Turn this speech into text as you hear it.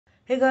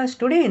Hey guys,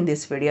 today in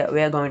this video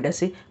we are going to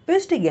see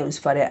best games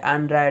for a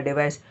Android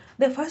device.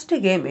 The first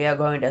game we are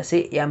going to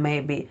see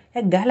MAB,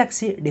 a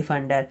Galaxy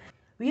Defender.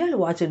 We all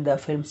watched the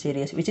film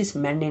series which is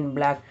Men in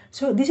Black,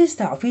 so this is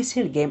the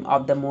official game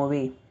of the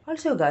movie.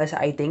 Also guys,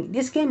 I think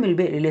this game will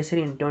be released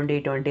in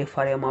 2020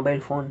 for a mobile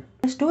phone.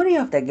 The story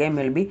of the game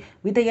will be,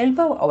 with the help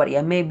of our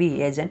MAB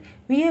agent,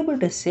 we are able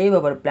to save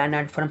our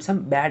planet from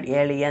some bad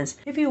aliens.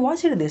 If you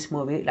watched this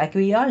movie, like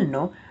we all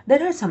know,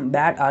 there are some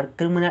bad or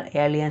criminal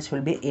aliens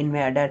will be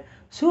invaded.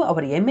 So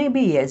our MAB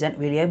agent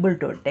will be able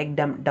to take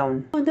them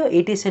down. Although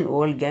it is an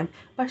old game,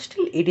 but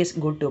still it is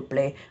good to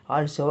play.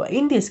 Also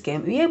in this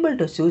game we are able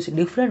to choose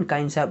different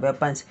kinds of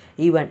weapons.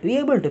 Even we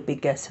are able to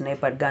pick a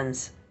sniper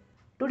guns.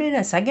 Today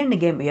the second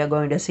game we are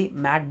going to see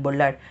Mad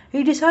Bullet.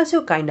 It is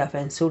also kind of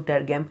a shooter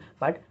game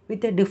but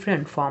with a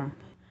different form.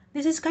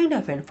 This is kind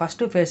of a first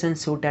person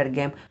shooter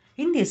game.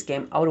 In this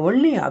game our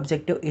only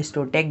objective is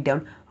to take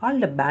down all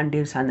the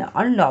bandits and the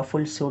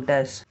unlawful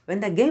shooters. When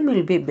the game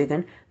will be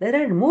begin, there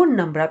are more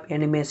number of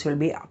enemies will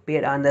be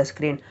appear on the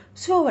screen.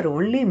 So our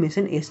only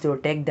mission is to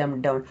take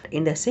them down.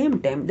 In the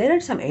same time there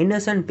are some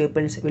innocent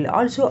people will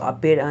also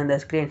appear on the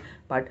screen.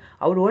 But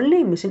our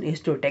only mission is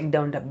to take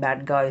down the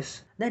bad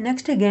guys. The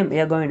next game we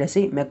are going to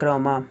see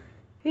Macroma.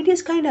 It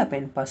is kind of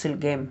a puzzle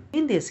game.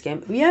 In this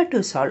game we have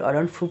to solve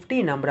around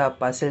 50 number of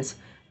puzzles.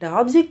 The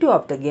objective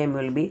of the game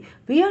will be,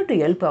 we have to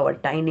help our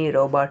tiny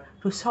robot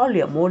to solve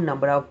a more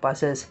number of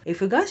puzzles. If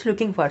you guys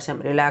looking for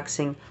some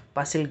relaxing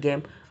puzzle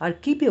game or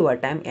keep your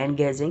time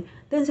engaging,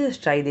 then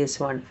just try this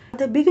one. At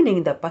the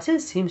beginning the puzzle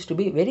seems to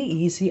be very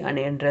easy and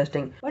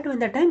interesting, but when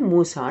the time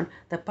moves on,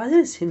 the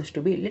puzzle seems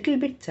to be little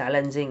bit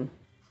challenging.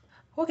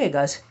 Okay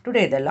guys,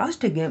 today the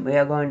last game we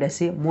are going to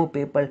see Move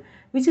People,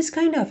 which is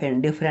kind of a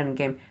different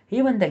game.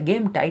 Even the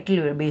game title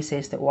will be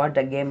says what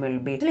the game will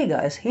be. Actually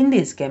guys, in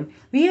this game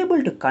we are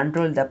able to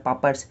control the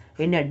puppets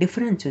in a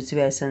different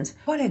situations.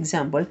 For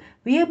example,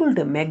 we are able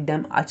to make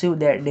them achieve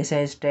their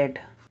desired state.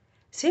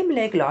 Same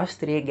like last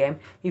 3 game,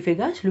 if you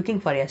guys looking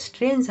for a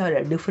strange or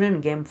a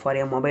different game for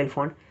a mobile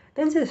phone,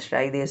 then just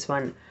try this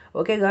one.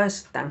 Okay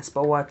guys, thanks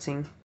for watching.